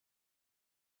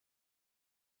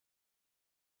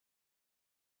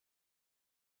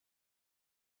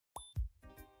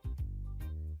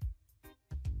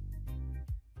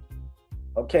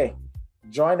Okay,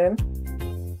 join in.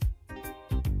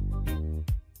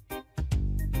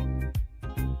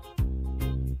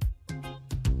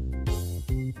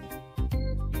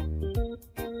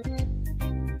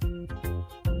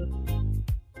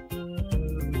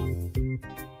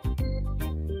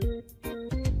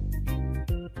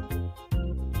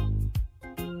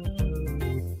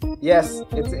 Yes,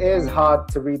 it is hard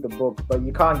to read the book, but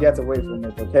you can't get away from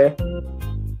it, okay?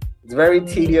 It's very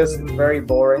tedious, it's very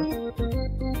boring,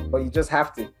 but you just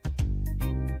have to.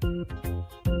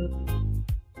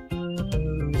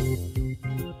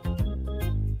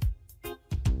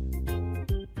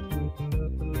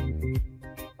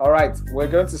 All right, we're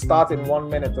going to start in 1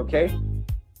 minute, okay?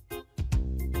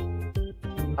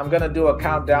 I'm gonna do a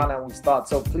countdown and we start,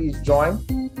 so please join.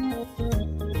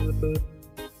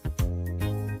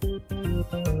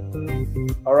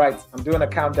 All right, I'm doing a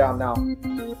countdown now.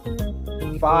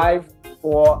 5,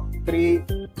 4, 3,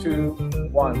 2,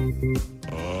 1.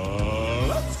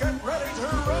 Let's get ready to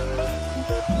rumble!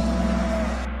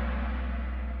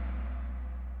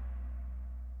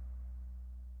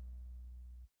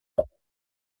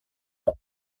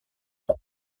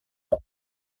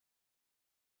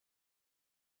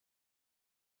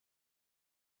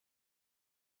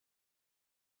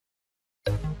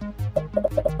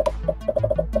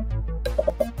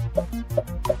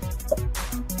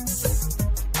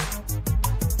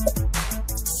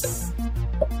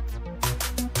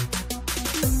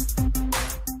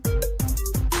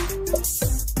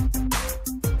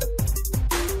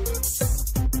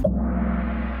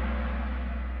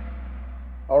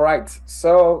 All right,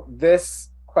 so this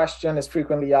question is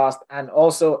frequently asked, and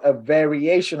also a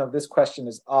variation of this question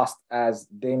is asked as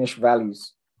Danish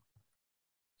values.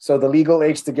 So the legal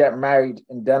age to get married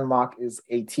in Denmark is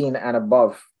 18 and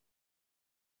above.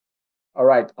 All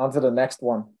right, on to the next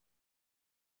one.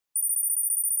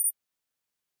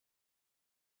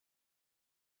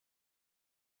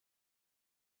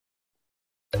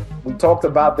 We talked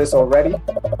about this already.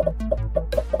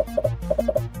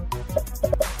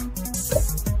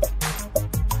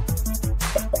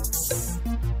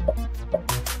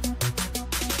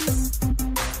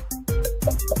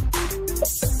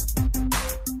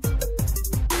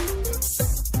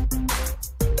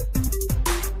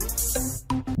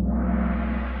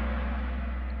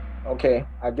 Okay,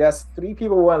 I guess 3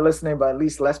 people weren't listening, but at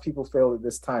least less people failed it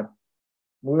this time.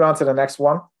 Moving on to the next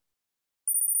one.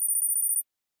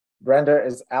 Brenda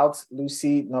is out.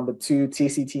 Lucy, number 2.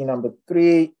 TCT, number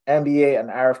 3. MBA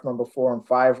and Arif, number 4 and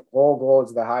 5. All gold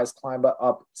is the highest climber,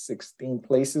 up 16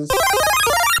 places.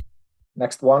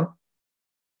 Next one.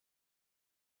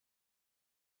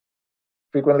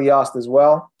 Frequently asked as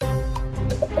well.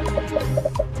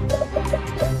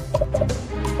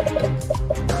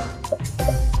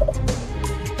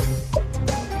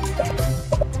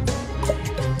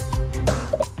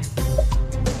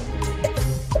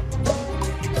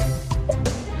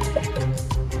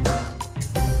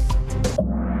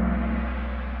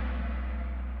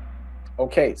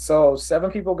 Okay, so 7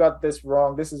 people got this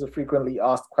wrong. This is a frequently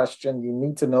asked question. You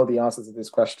need to know the answer to this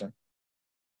question.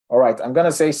 All right, I'm going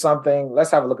to say something.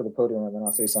 Let's have a look at the podium and then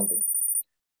I'll say something.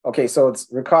 Okay, so it's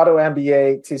Ricardo,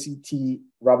 MBA, TCT,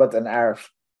 Robert, and Arif.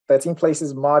 13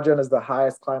 places. Marjan is the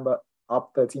highest climber,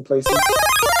 up 13 places.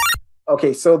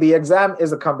 Okay, so the exam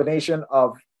is a combination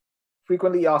of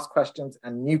frequently asked questions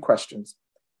and new questions.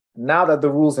 Now that the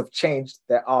rules have changed,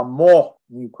 there are more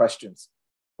new questions.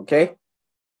 Okay?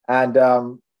 And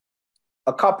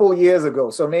a couple years ago,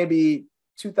 so maybe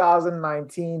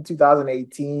 2019,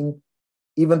 2018,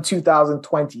 even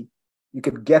 2020, you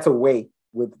could get away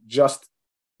with just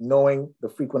knowing the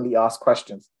frequently asked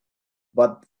questions.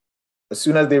 But as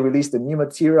soon as they released the new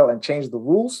material and changed the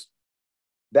rules,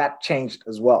 that changed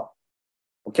as well.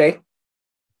 Okay?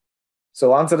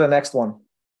 So on to the next one.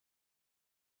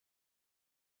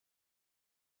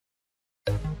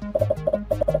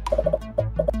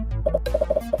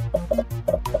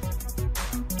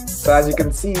 So as you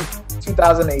can see,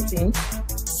 2018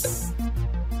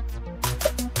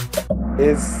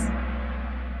 is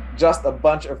just a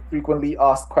bunch of frequently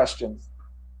asked questions.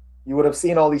 You would have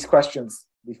seen all these questions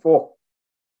before.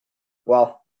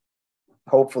 Well,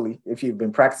 hopefully, if you've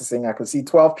been practicing, I can see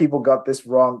 12 people got this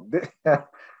wrong.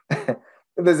 If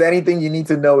there's anything you need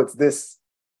to know, it's this.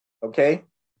 Okay?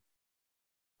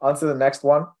 On to the next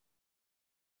one.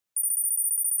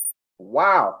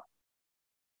 Wow.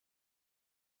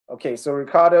 Okay, so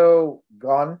Ricardo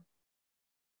gone.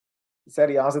 He said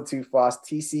he answered too fast.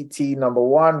 TCT number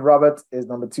 1, Robert is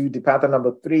number 2, Depantha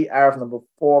number 3, Arif number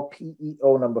 4,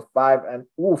 PEO number 5, and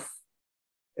Oof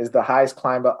is the highest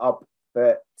climber, up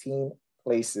 13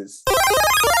 places.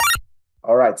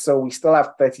 All right, so we still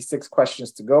have 36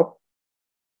 questions to go.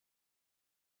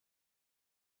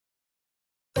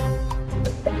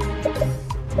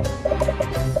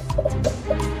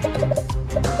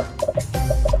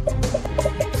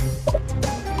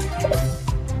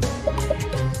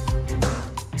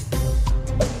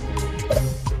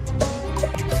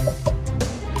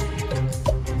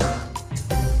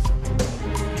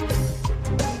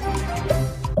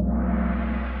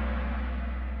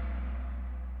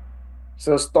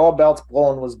 So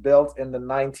Storebeltsbron was built in the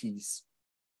 90s.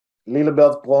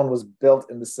 Lillebeltsbron was built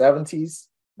in the 70s.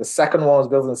 The second one was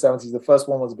built in the 70s. The first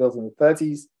one was built in the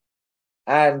 30s.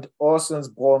 And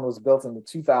Oresundsbron was built in the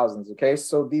 2000s, okay?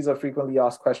 So these are frequently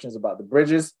asked questions about the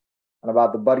bridges and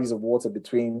about the bodies of water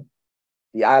between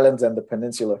the islands and the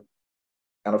peninsula.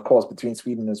 And of course, between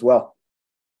Sweden as well.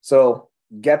 So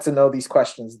get to know these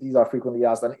questions. These are frequently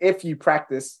asked. And if you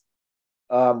practice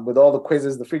with all the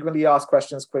quizzes, the frequently asked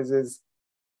questions quizzes,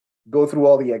 go through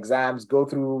all the exams, go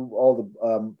through all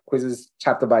the quizzes,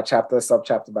 chapter by chapter,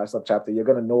 subchapter by subchapter. You're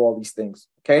going to know all these things,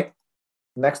 okay?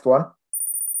 Next one.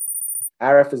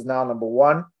 Arif is now number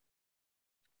 1.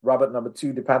 Robert number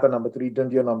 2. DePanther number 3.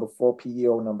 Dundio number 4.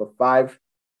 PEO number 5.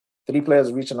 3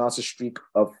 players reach an answer streak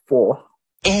of 4.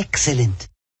 Excellent.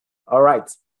 All right.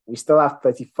 We still have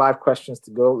 35 questions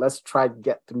to go. Let's try to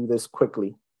get through this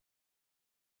quickly.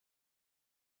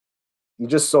 You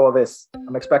just saw this.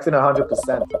 I'm expecting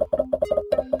 100%.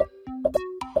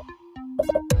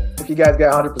 If you guys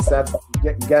get 100%,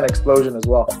 you get an explosion as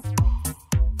well.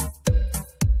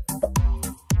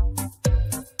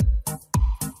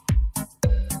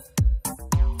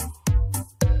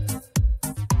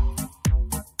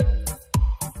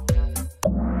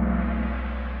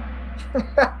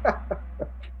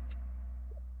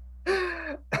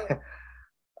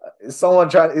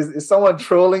 Is someone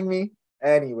trolling me?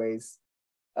 Anyways.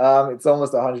 It's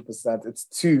almost 100%. It's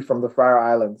 2 from the Faroe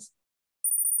Islands.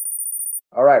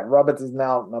 All right, Robert is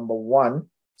now number 1.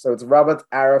 So it's Robert,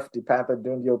 Arif, DePanther,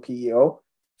 Dundio, PEO.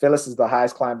 Phyllis is the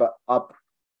highest climber, up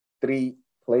 3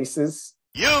 places.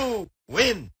 You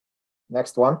win.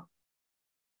 Next one.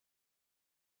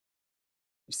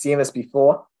 You've seen this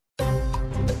before.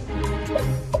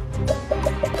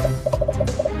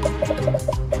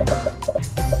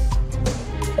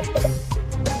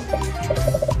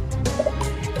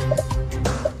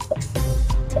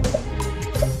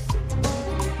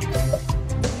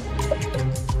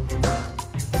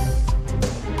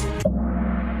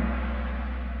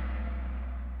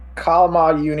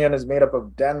 Kalmar Union is made up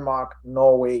of Denmark,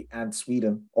 Norway, and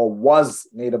Sweden, or was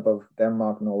made up of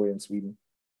Denmark, Norway, and Sweden.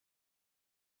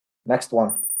 Next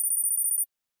one.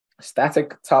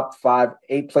 Static top 5,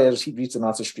 8 players reached an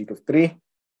answer streak of 3.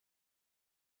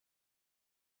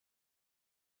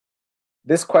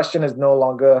 This question is no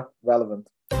longer relevant.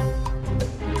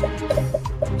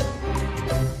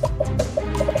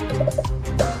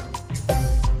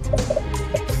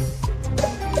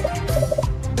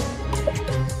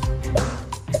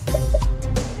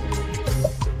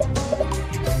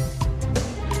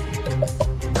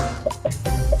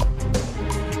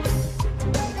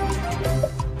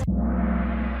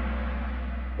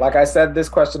 Like I said, this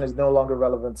question is no longer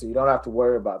relevant, so you don't have to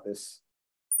worry about this.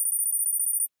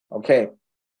 Okay,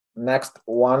 next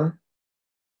one.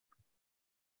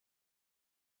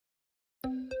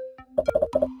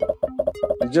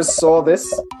 You just saw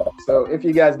this, so if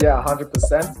you guys get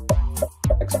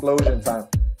 100%, explosion time.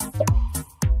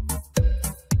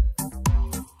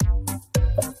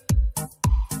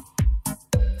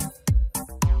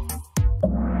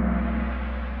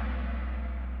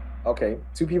 Okay,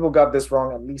 2 people got this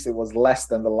wrong. At least it was less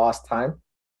than the last time.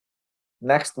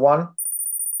 Next one.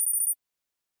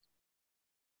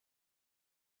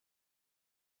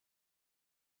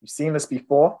 You've seen this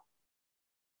before.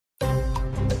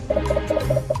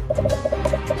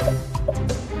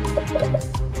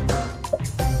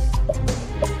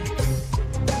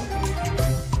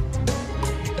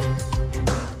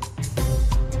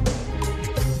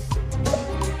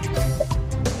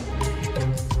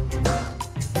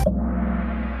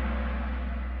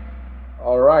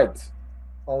 All right.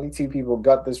 Only 2 people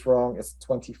got this wrong. It's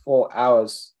 24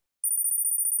 hours.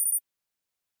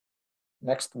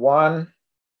 Next one.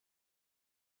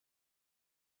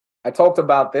 I talked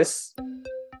about this.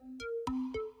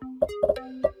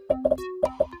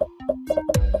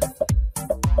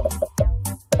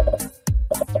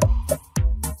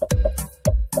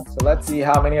 So let's see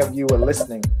how many of you were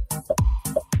listening.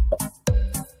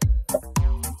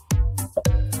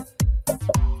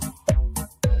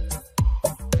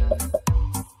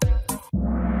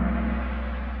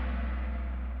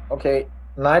 Okay,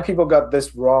 9 people got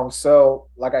this wrong. So,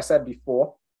 like I said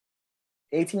before,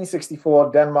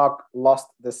 1864, Denmark lost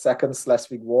the Second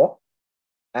Schleswig War,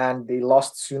 and they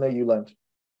lost Suna-Jylland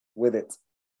with it.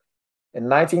 In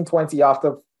 1920,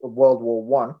 after World War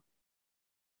One,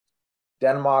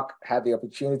 Denmark had the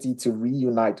opportunity to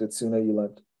reunite with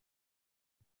Suna-Jylland.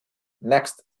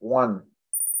 Next one.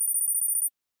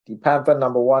 The Panther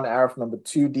number 1, Arif number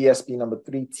 2, DSP number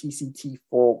 3, TCT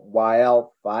 4, YL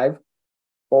 5.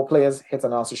 4 players hit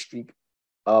an answer streak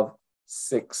of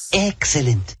 6.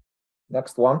 Excellent.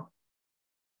 Next one.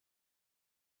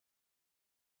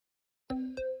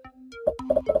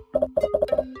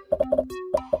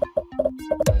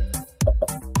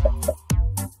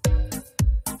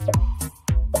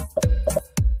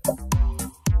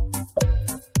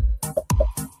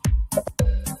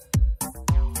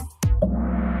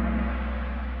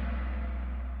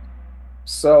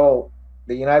 So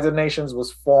the United Nations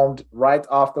was formed right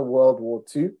after World War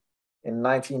II in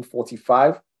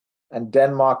 1945, and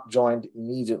Denmark joined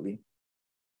immediately.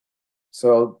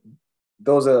 So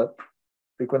those are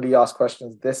frequently asked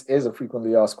questions. This is a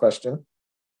frequently asked question.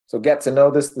 So get to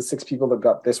know this, the 6 people that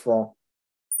got this wrong.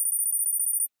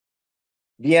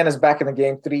 VN is back in the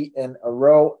game 3 in a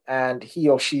row, and he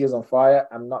or she is on fire.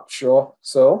 I'm not sure.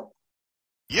 So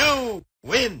You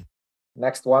win.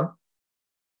 next one.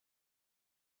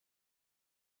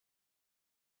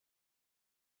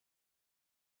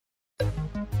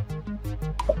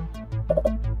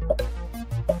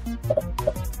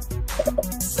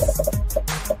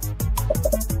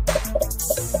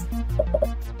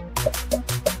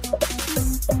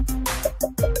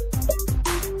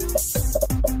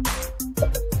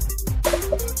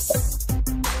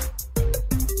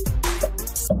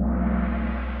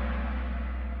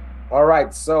 All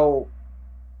right, so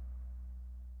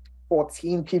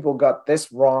 14 people got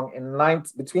this wrong.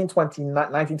 Between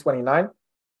 1929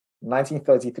 and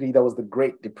 1933, there was the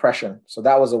Great Depression. So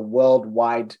that was a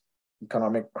worldwide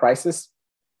economic crisis.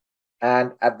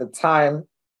 And at the time,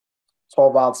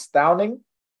 Thorvald Stauning,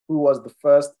 who was the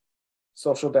first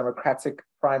Social Democratic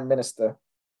prime minister,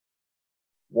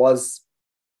 was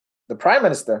the prime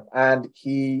minister. And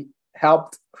he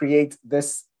helped create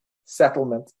this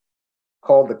settlement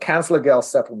called the Kanzlergeld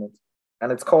settlement.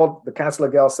 And it's called the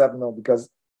Kanzlergeld settlement because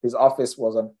his office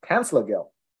was on Kanzlergeld.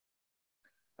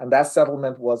 And that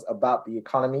settlement was about the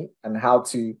economy and how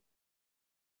to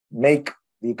make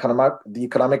the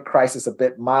economic crisis a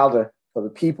bit milder for the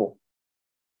people.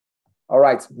 All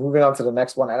right, moving on to the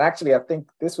next one. And actually, I think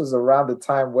this was around the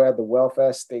time where the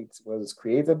welfare state was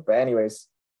created. But anyways,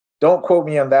 don't quote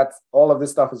me on that. All of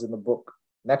this stuff is in the book.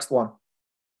 Next one.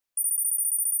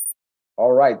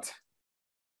 All right.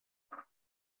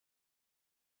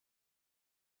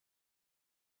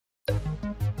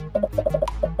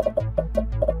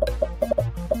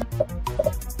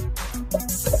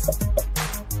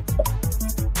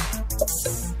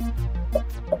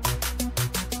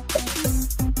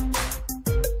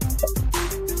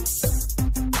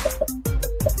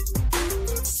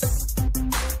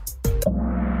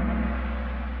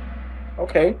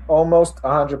 Okay, almost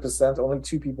 100%. Only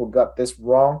 2 people got this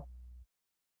wrong.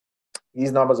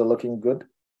 These numbers are looking good.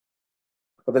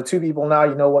 For the 2 people now,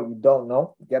 you know what you don't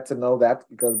know. Get to know that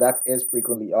because that is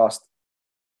frequently asked.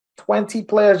 20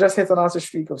 players just hit an answer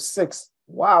streak of 6.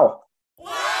 Wow.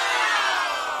 Wow!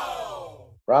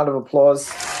 Round of applause.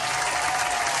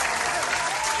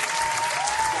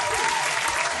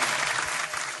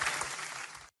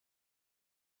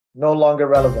 No longer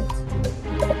relevant.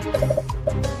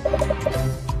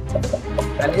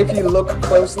 And if you look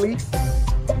closely,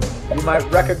 you might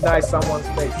recognize someone's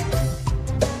face.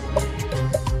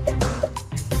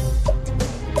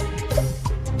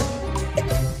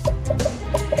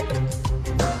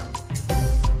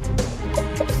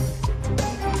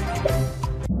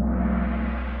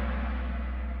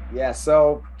 Yeah,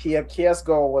 so Pia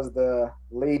Kiersgaard was the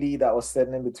lady that was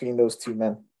sitting in between those 2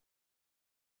 men.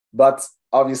 But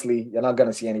obviously, you're not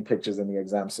going to see any pictures in the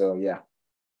exam. So yeah,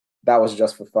 that was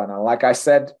just for fun. And like I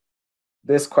said,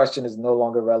 this question is no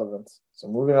longer relevant. So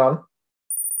moving on.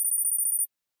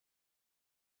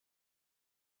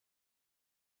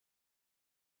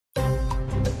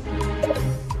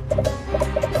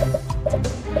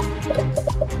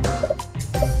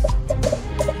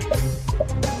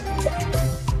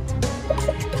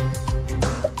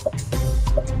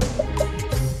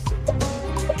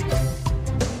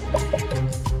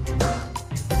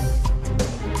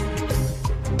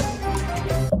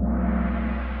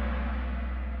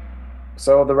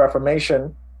 So the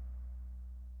Reformation,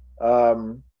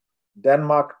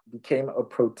 Denmark became a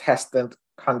Protestant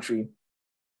country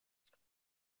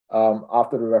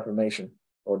after the Reformation.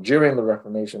 or during the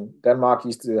Reformation. Denmark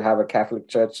used to have a Catholic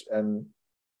church, and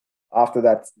after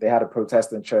that, they had a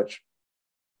Protestant church.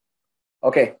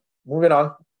 Okay, moving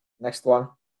on. Next one.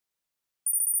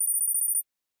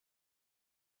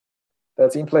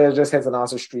 13 players just hit an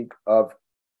answer streak of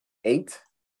 8.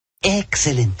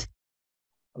 Excellent.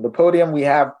 On the podium, we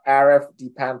have Arif, D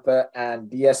Panther, and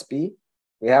DSB.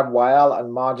 We have Wael and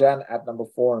Marjan at number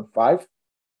 4 and 5.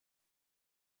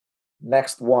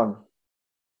 Next one.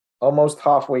 Almost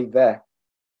halfway there.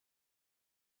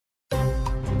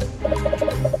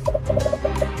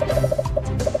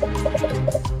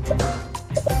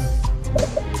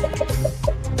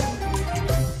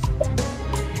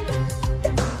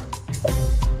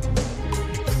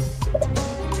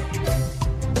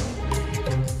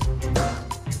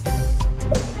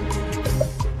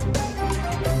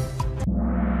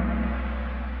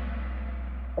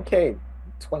 Okay,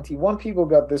 21 people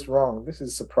got this wrong. This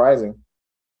is surprising.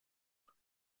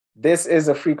 This is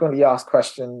a frequently asked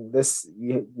question. Get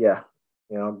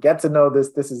to know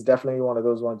this. This is definitely one of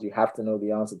those ones you have to know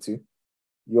the answer to.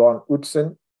 Johan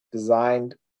Utzon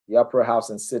designed the Opera House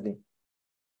in Sydney.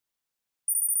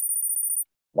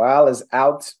 Wael is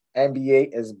out.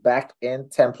 NBA is back in.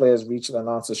 10 players reached an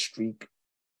answer streak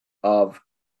of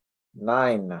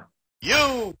 9.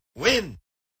 You win.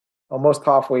 Almost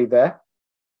halfway there.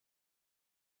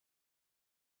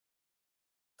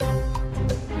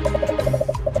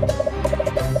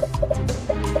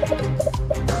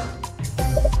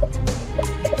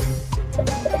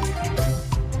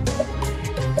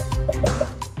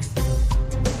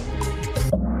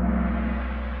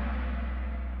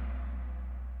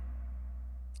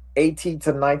 $80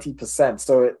 to 90%.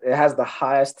 So it has the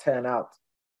highest turnout.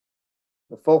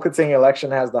 The Folketing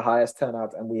election has the highest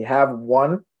turnout, and we have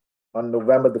one on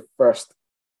November the 1st.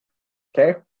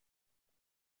 Okay?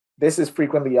 This is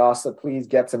frequently asked, so please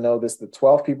get to know this. The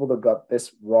 12 people that got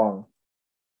this wrong.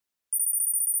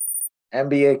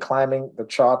 NBA climbing the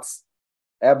charts.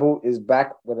 Ebu is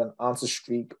back with an answer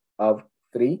streak of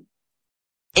 3.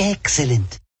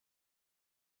 Excellent.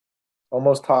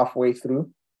 Almost halfway through.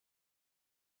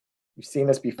 You've seen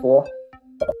this before.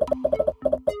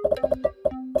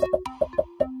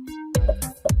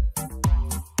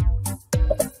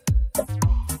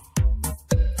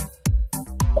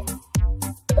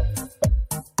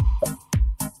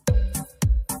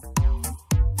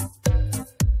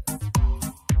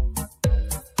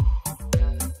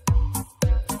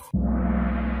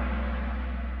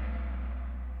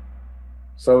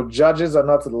 So judges are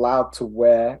not allowed to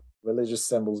wear religious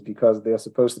symbols because they're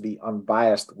supposed to be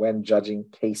unbiased when judging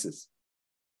cases.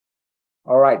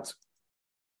 All right.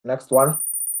 Next one.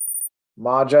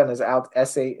 Marjan is out.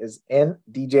 SA is in.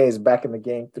 DJ is back in the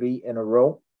game 3 in a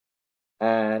row.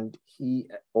 And he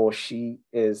or she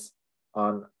is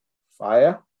on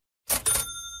fire.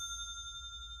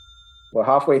 We're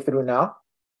halfway through now.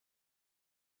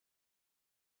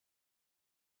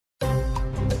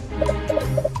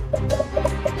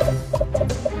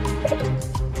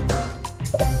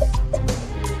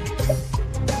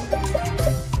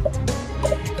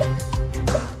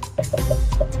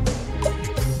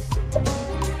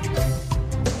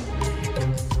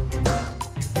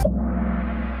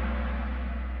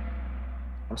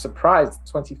 I'm surprised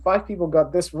 25 people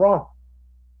got this wrong.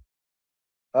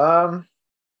 We've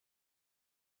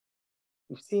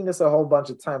seen this a whole bunch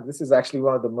of times. This is actually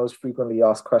one of the most frequently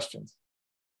asked questions.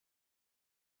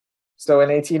 So in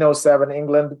 1807,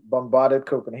 England bombarded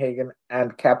Copenhagen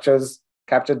and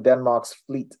captured Denmark's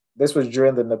fleet. This was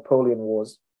during the Napoleon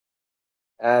Wars.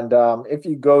 And if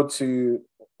you go to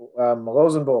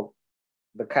Rosenborg,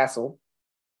 the castle,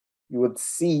 you would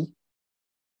see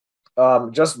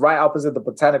just right opposite the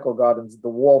Botanical Gardens, the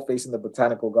wall facing the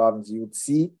Botanical Gardens, you would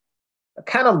see a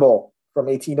cannonball from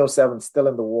 1807 still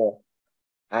in the wall.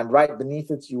 And right beneath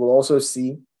it, you will also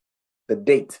see the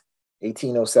date,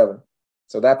 1807.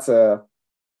 So that's a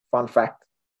fun fact.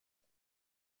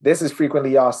 This is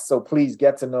frequently asked, so please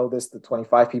get to know this, the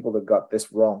 25 people that got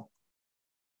this wrong.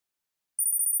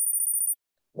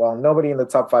 Well, nobody in the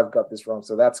top 5 got this wrong,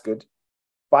 so that's good.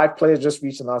 5 players just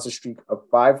reached an answer streak of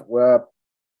 5. We're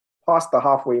past the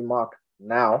halfway mark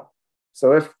now.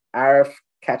 So if Arif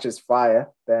catches fire,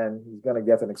 then he's going to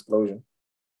get an explosion.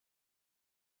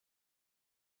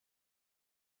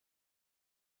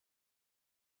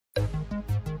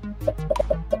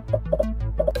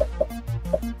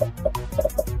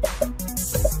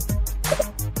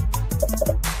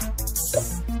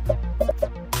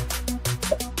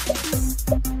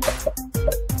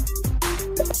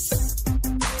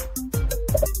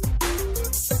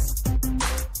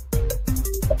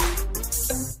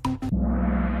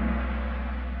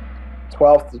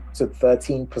 12 to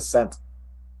 13%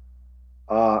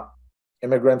 are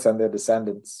immigrants and their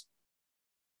descendants.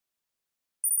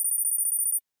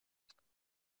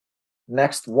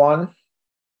 Next one.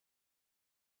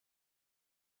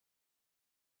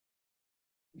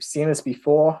 You've seen this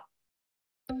before.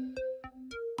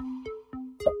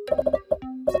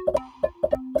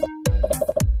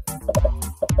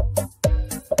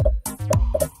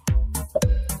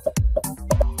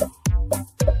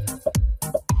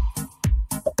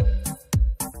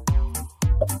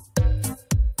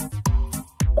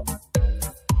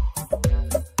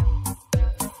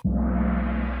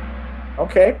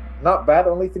 Okay, not bad.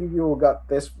 Only 3 people got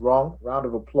this wrong. Round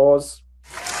of applause.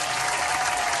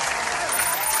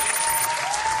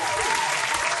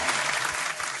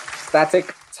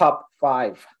 Static top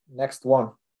 5. Next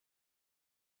one.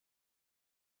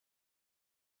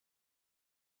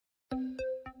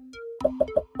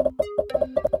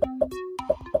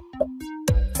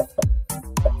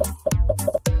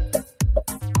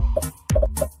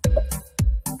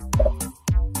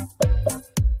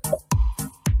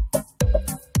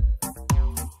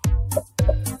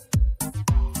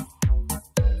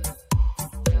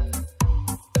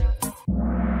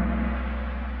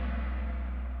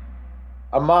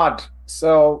 Ahmad,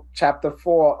 so chapter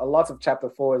 4, a lot of chapter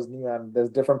 4 is new, and there's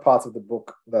different parts of the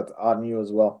book that are new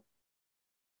as well.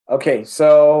 Okay,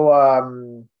 so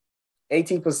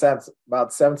 80%,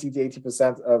 about 70 to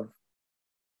 80%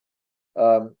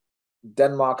 of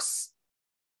Denmark's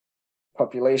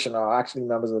population are actually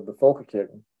members of the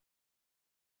Folkekirken.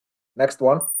 Next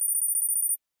one.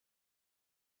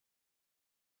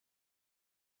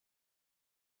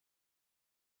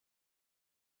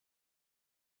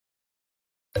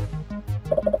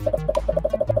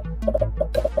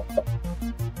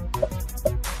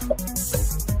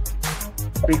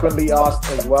 Frequently asked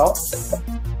as well.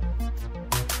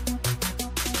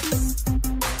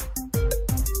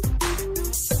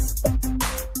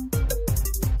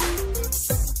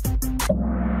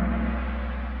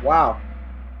 Wow.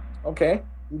 Okay,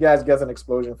 you guys get an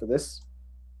explosion for this.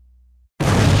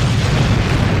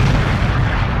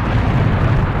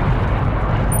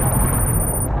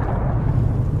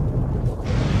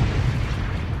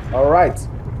 All right,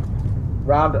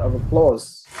 round of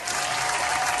applause.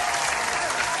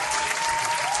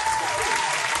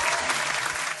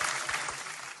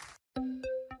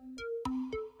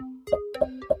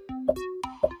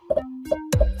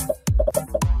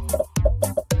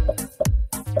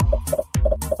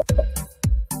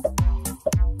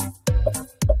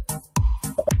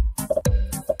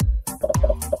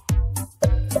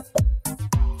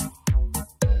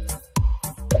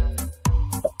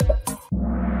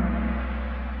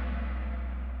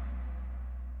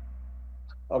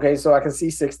 Okay, so I can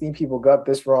see 16 people got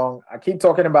this wrong. I keep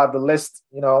talking about the list,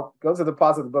 go to the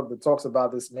parts of the book that talks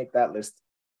about this, make that list.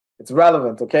 It's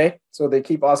relevant, okay? So they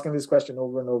keep asking this question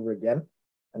over and over again,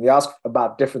 and they ask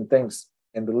about different things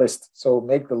in the list. So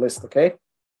make the list, okay?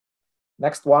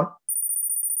 Next one.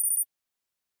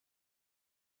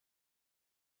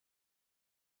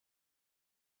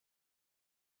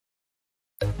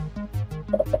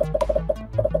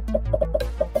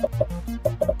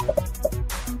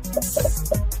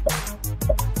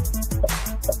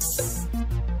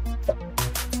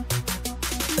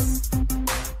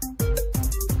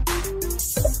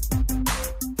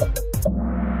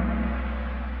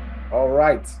 All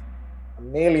right, a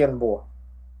million more.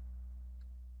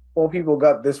 4 people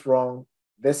got this wrong.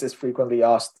 This is frequently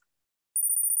asked.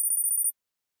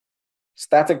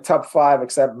 Static top 5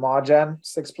 except Marjan.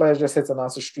 6 players just hit an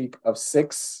answer streak of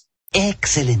 6.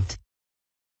 Excellent.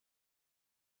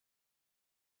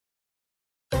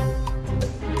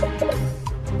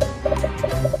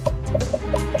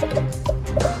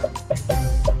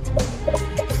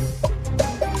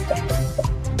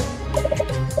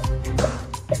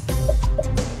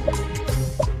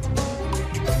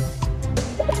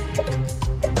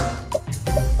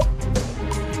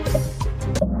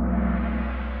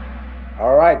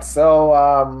 All right,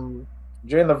 so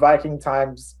during the Viking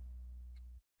times,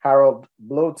 Harold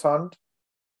Blotond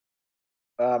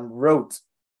wrote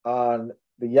on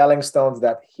the Yelling Stones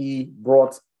that he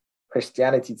brought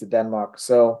Christianity to Denmark.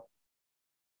 So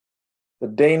the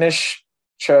Danish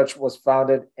church was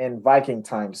founded in Viking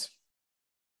times.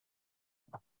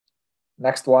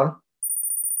 Next one.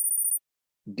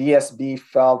 DSB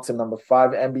fell to number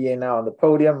 5. NBA now on the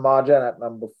podium. Marjan at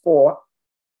number 4.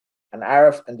 And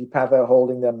Arif and Dipatha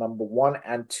holding their number 1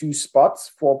 and 2 spots.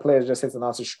 4 players just hit an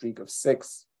answer streak of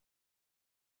 6.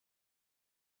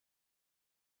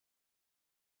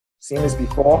 Seen this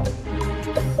before.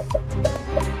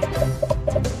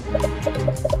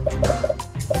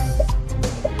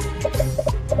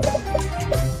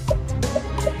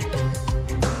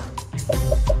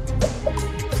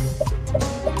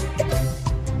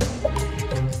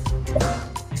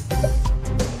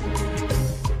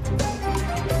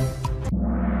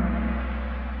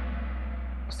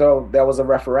 So there was a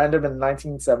referendum in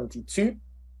 1972,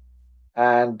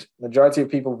 and majority of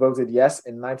people voted yes.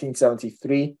 In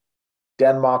 1973,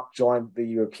 Denmark joined the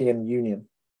European Union.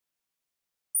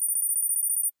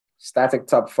 Static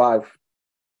top 5.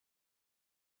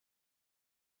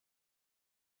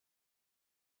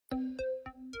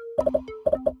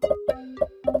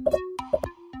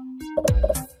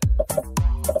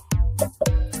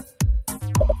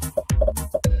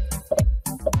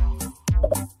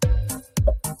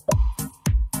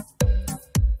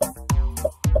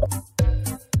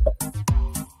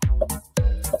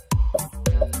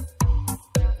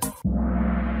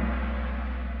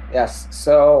 Yes,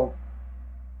 so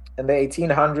in the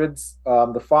 1800s,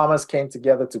 the farmers came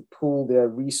together to pool their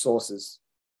resources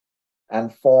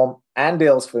and form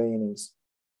andelsforenings.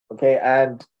 Okay,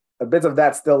 and a bit of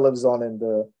that still lives on in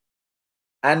the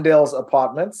Andels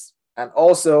apartments. And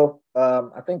also,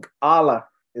 I think Arla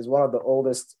is one of the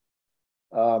oldest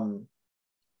Andels.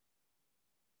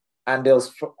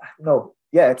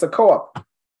 It's a co-op.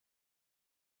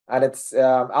 And it's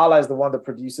Arla is the one that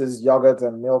produces yogurt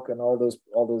and milk and all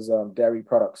those dairy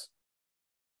products.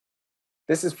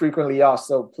 This is frequently asked,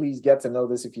 so please get to know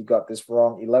this if you got this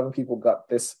wrong. 11 people got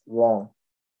this wrong.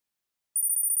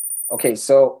 Okay,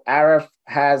 so Arif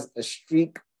has a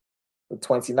streak with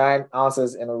 29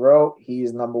 answers in a row. He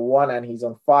is number 1 and he's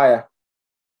on fire.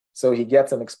 So he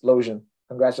gets an explosion.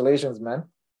 Congratulations, man.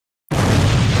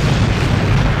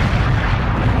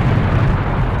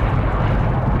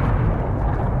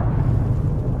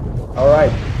 All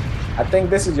right. I think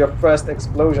this is your first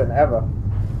explosion ever.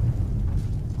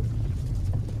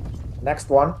 Next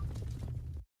one.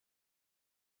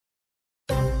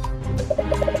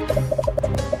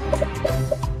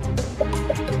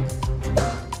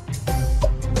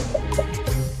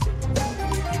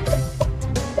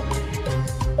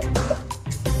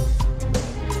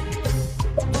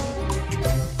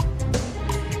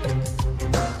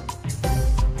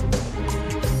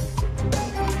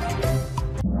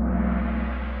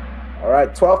 All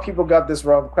right, 12 people got this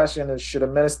wrong. The question is, should a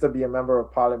minister be a member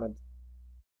of parliament?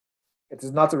 It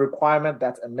is not a requirement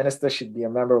that a minister should be a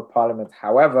member of parliament.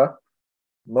 However,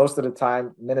 most of the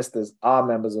time, ministers are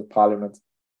members of parliament,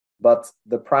 but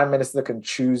the prime minister can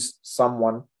choose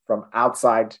someone from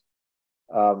outside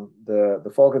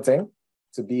the Folketing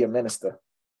to be a minister,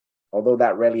 although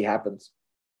that rarely happens.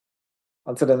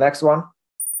 On to the next one.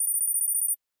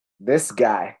 This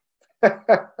guy.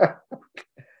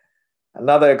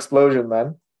 Another explosion,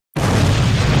 man.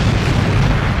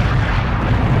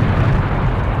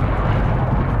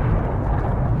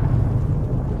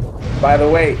 By the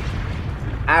way,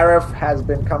 Arif has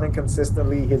been coming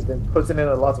consistently. He's been putting in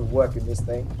a lot of work in this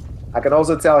thing. I can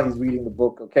also tell he's reading the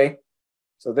book, okay?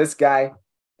 So this guy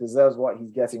deserves what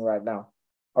he's getting right now.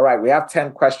 All right, we have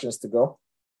 10 questions to go.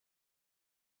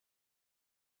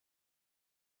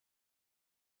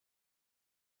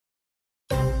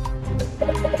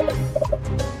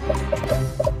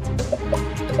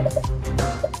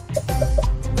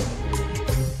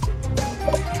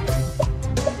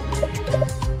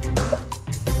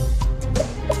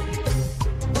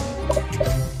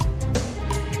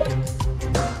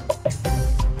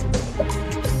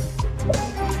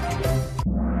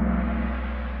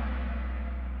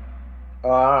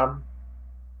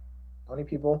 How many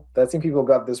people? 13 people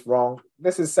got this wrong.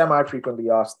 This is semi-frequently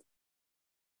asked.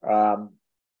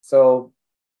 So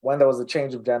when there was a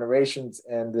change of generations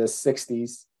in the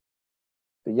 60s,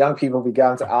 the young people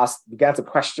began to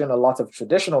question a lot of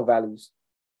traditional values.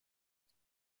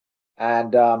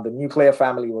 And the nuclear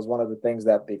family was one of the things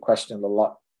that they questioned a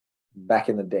lot back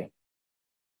in the day.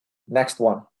 Next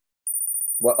one.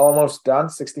 We're almost done.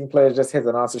 16 players just hit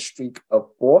an answer streak of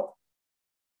 4.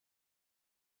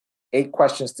 8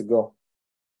 questions to go.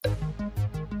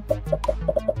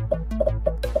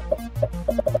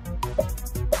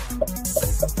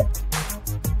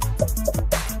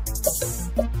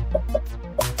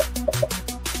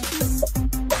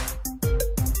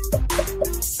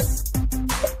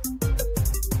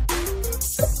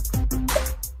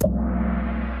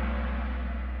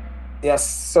 Yes,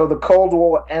 so the Cold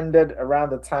War ended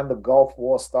around the time the Gulf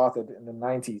War started in the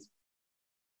 90s.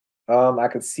 I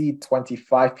could see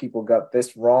 25 people got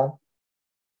this wrong.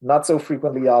 Not so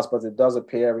frequently asked, but it does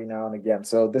appear every now and again.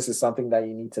 So this is something that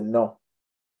you need to know.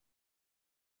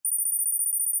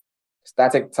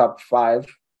 Static top 5.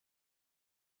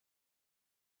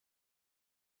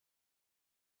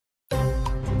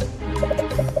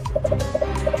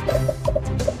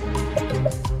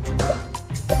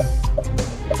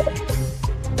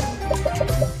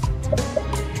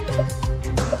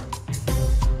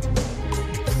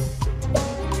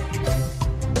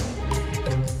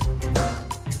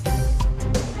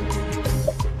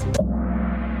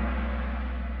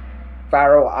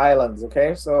 Faroe Islands.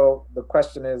 Okay, so the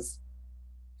question is,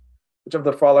 which of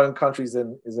the following countries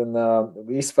is in the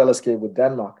East Fellowship with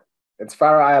Denmark? It's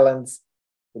Faroe Islands,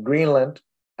 Greenland,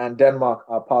 and Denmark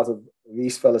are part of the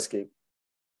East Fellowship.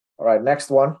 All right, next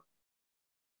one.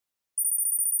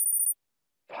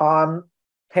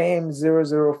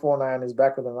 Pam0049 is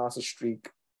back with an answer streak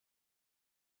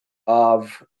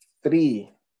of 3.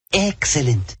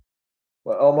 Excellent.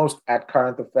 We're almost at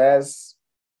current affairs.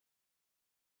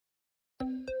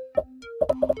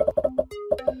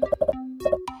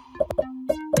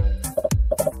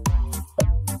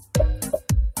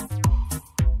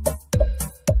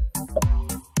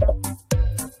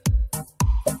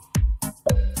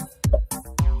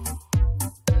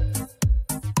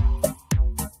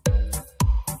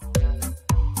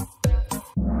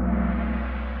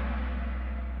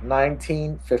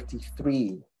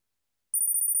 (1953).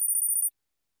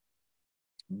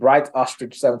 Bright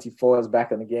Ostrich 74 is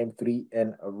back in the game, 3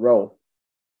 in a row.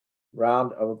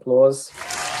 Round of applause.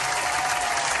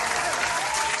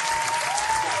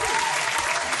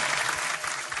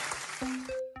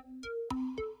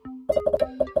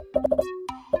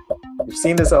 You've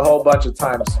seen this a whole bunch of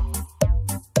times.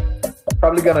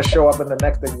 Probably going to show up in the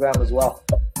next exam as well.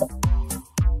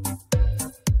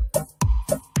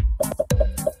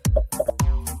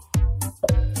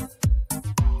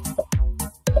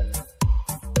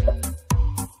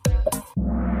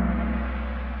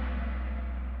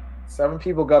 Seven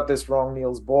people got this wrong.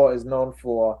 Niels Bohr is known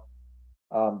for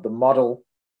the model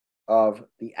of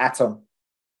the atom,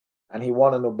 and he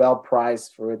won a Nobel Prize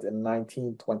for it in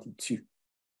 1922.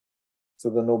 So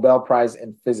the Nobel Prize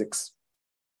in Physics.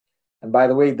 And by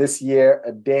the way, this year,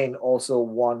 a Dane also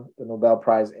won the Nobel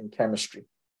Prize in Chemistry.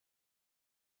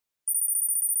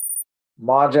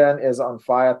 Marjan is on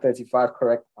fire, 35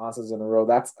 correct answers in a row.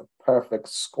 That's a perfect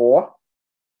score.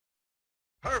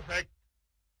 Perfect.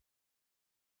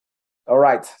 All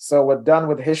right, so we're done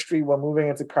with history. We're moving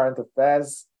into current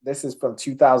affairs. This is from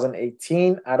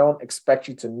 2018. I don't expect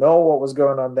you to know what was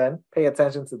going on then. Pay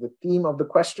attention to the theme of the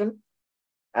question.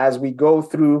 As we go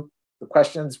through the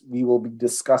questions, we will be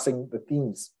discussing the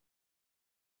themes.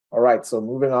 All right, so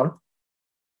moving on.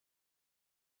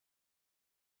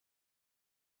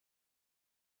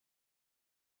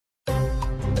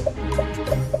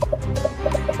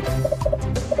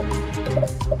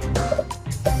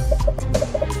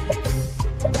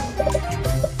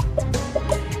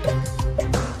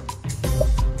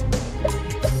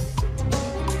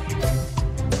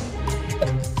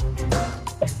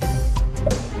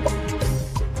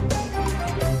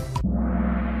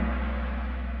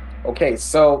 Okay,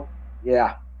 so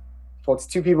yeah,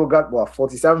 47 people got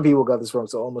this wrong,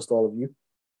 so almost all of you.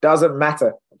 Doesn't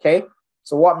matter, okay?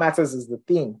 So what matters is the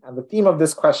theme. And the theme of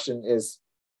this question is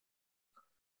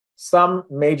some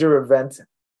major event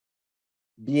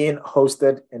being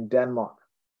hosted in Denmark.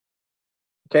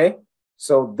 Okay,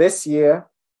 so this year,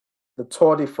 the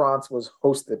Tour de France was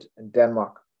hosted in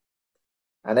Denmark.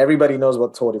 And everybody knows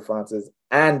what Tour de France is.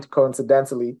 And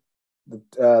coincidentally, the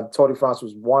Tour de France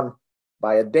was won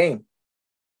by a Dane.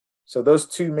 So those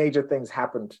two major things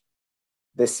happened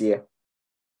this year.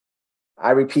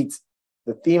 I repeat,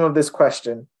 the theme of this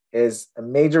question is a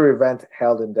major event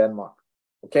held in Denmark.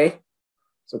 Okay?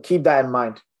 So keep that in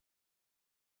mind.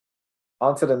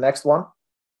 On to the next one.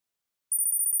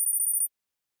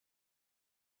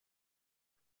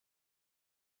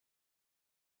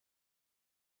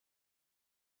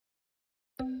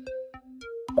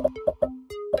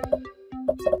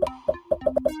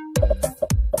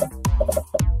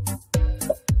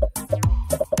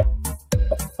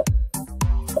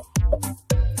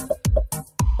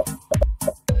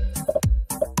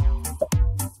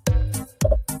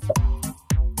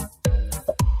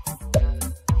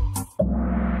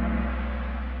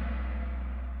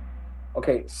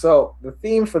 Okay, so the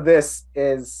theme for this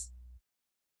is,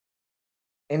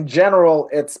 in general,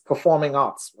 it's performing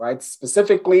arts, right?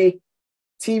 Specifically,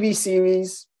 TV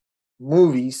series,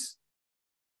 movies,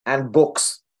 and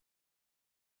books.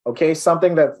 Okay,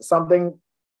 something that's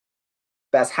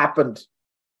happened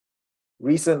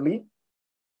recently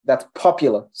that's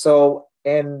popular. So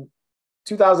in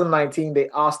 2019, they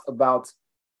asked about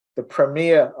the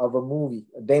premiere of a movie,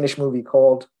 a Danish movie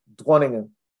called Dronningen.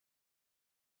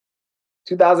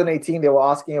 2018, they were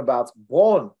asking about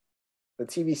Born, the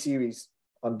TV series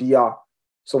on DR.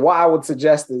 So what I would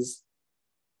suggest is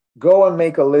go and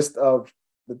make a list of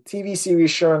the TV series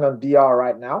showing on DR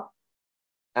right now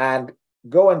and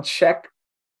go and check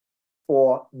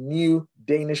for new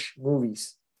Danish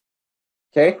movies.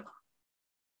 Okay?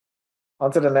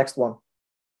 On to the next one.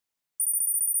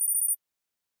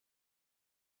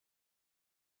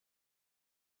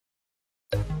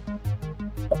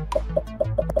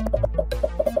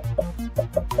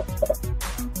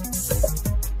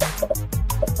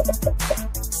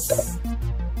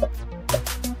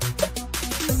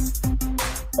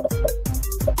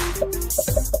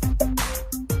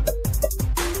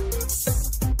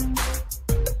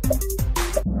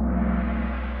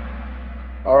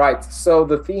 So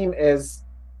the theme is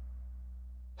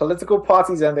political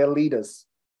parties and their leaders.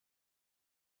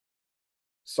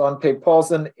 Søren Pape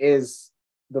Poulsen is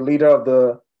the leader of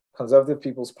the Conservative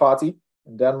People's Party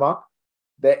in Denmark.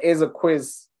 There is a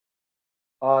quiz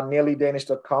on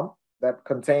nearlydanish.com that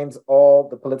contains all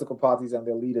the political parties and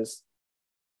their leaders.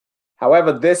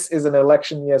 However, this is an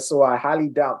election year, so I highly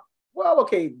doubt, well,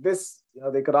 okay, this,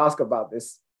 they could ask about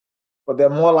this, but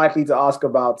they're more likely to ask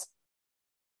about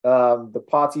the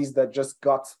parties that just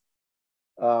got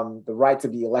the right to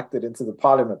be elected into the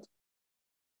parliament.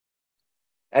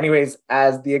 Anyways,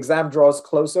 as the exam draws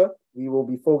closer, we will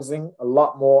be focusing a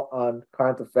lot more on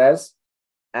current affairs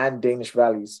and Danish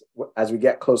values as we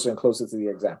get closer and closer to the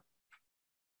exam.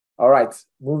 All right,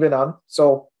 moving on.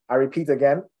 So I repeat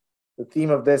again, the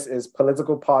theme of this is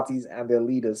political parties and their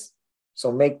leaders.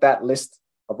 So make that list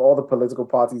of all the political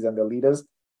parties and their leaders.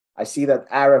 I see that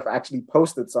Arif actually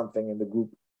posted something in the group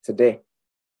today.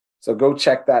 So go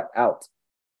check that out.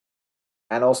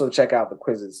 And also check out the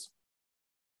quizzes.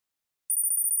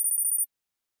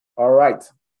 All right,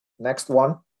 next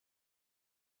one.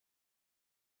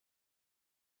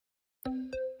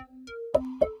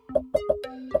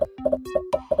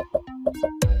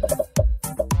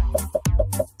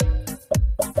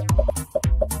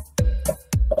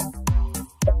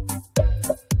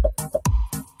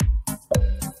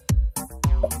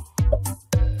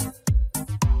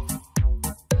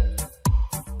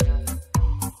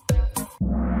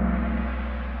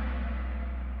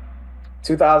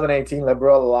 In 2018,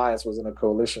 Liberal Alliance was in a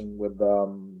coalition with,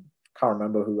 can't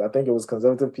remember who. I think it was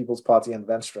Conservative People's Party and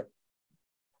Venstre.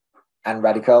 And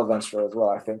Radical Venstre as well,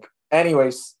 I think.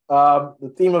 Anyways,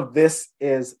 the theme of this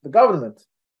is the government.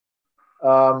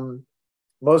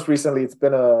 Most recently, it's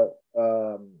been the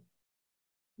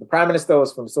Prime Minister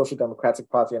was from the Social Democratic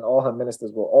Party and all her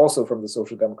ministers were also from the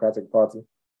Social Democratic Party.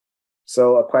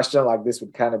 So a question like this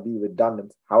would kind of be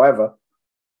redundant. However,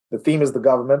 the theme is the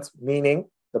government, meaning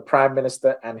the Prime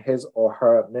Minister and his or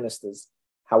her ministers.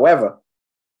 However,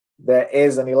 there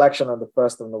is an election on the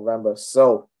 1st of November.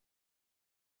 So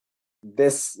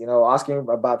this, asking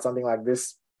about something like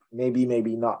this, maybe,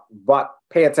 maybe not, but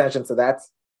pay attention to that.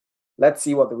 Let's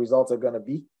see what the results are going to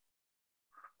be.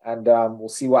 And we'll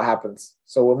see what happens.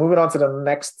 So we're moving on to the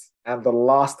next and the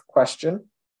last question.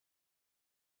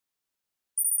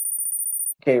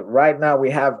 Okay, right now we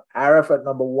have Arif at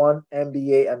number 1,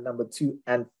 MBA at number 2,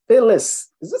 and Phyllis.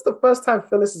 Is this the first time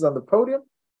Phyllis is on the podium?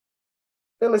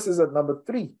 Phyllis is at number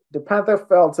 3. The Panther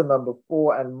fell to number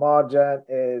 4, and Marjan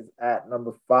is at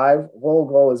number 5.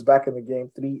 Volgol is back in the game,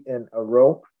 3 in a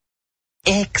row.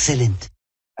 Excellent.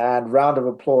 And round of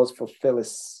applause for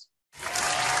Phyllis.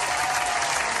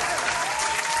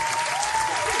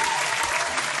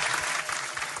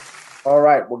 All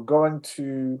right, we're going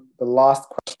to the last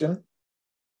question.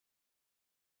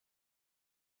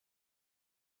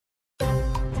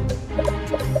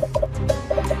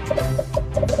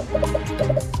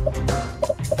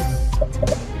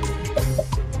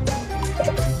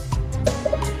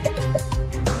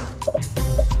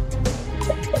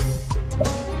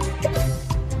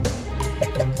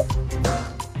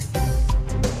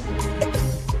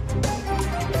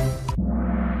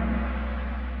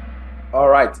 All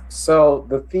right, so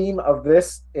the theme of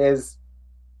this is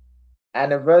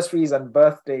anniversaries and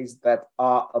birthdays that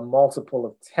are a multiple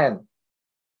of 10.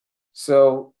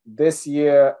 So this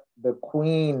year, the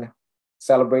Queen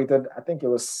celebrated, I think it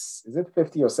was, is it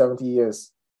 50 or 70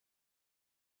 years?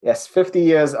 Yes, 50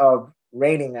 years of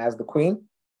reigning as the Queen.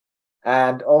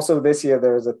 And also this year,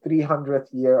 there is a 300th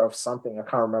year of something. I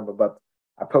can't remember, but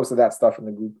I posted that stuff in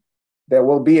the group. There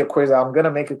will be a quiz. I'm going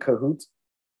to make a Kahoot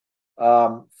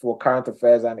for current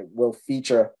affairs, and it will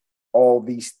feature all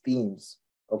these themes.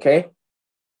 Okay?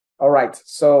 All right.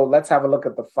 So let's have a look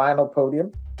at the final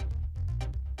podium.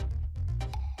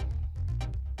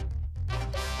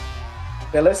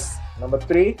 Phyllis, number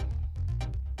 3.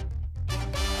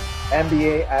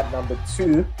 MBA at number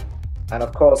 2. And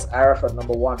of course, Arif at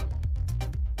number 1.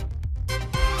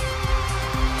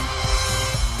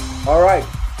 All right.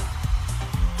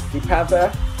 The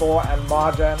Panther, 4, and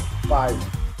Marjan,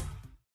 5.